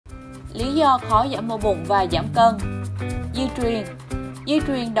Lý do khó giảm mỡ bụng và giảm cân. Di truyền. Di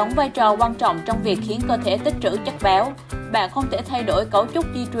truyền đóng vai trò quan trọng trong việc khiến cơ thể tích trữ chất béo. Bạn không thể thay đổi cấu trúc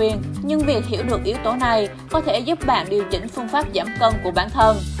di truyền, nhưng việc hiểu được yếu tố này có thể giúp bạn điều chỉnh phương pháp giảm cân của bản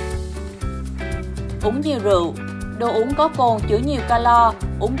thân. Uống nhiều rượu. Đồ uống có cồn chứa nhiều calo,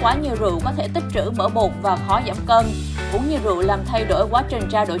 uống quá nhiều rượu có thể tích trữ mỡ bụng và khó giảm cân. Uống nhiều rượu làm thay đổi quá trình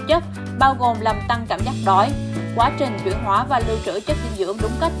trao đổi chất, bao gồm làm tăng cảm giác đói. Quá trình chuyển hóa và lưu trữ chất dinh dưỡng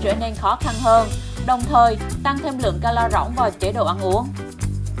đúng cách trở nên khó khăn hơn, đồng thời tăng thêm lượng calo rỗng vào chế độ ăn uống.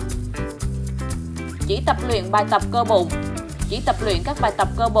 Chỉ tập luyện bài tập cơ bụng. Chỉ tập luyện các bài tập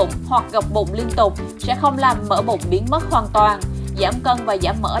cơ bụng hoặc gập bụng liên tục sẽ không làm mỡ bụng biến mất hoàn toàn. Giảm cân và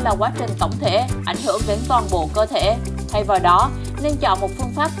giảm mỡ là quá trình tổng thể, ảnh hưởng đến toàn bộ cơ thể. Thay vào đó, nên chọn một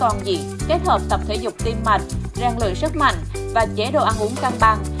phương pháp toàn diện, kết hợp tập thể dục tim mạch, rèn luyện sức mạnh và chế độ ăn uống cân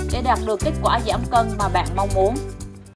bằng để đạt được kết quả giảm cân mà bạn mong muốn.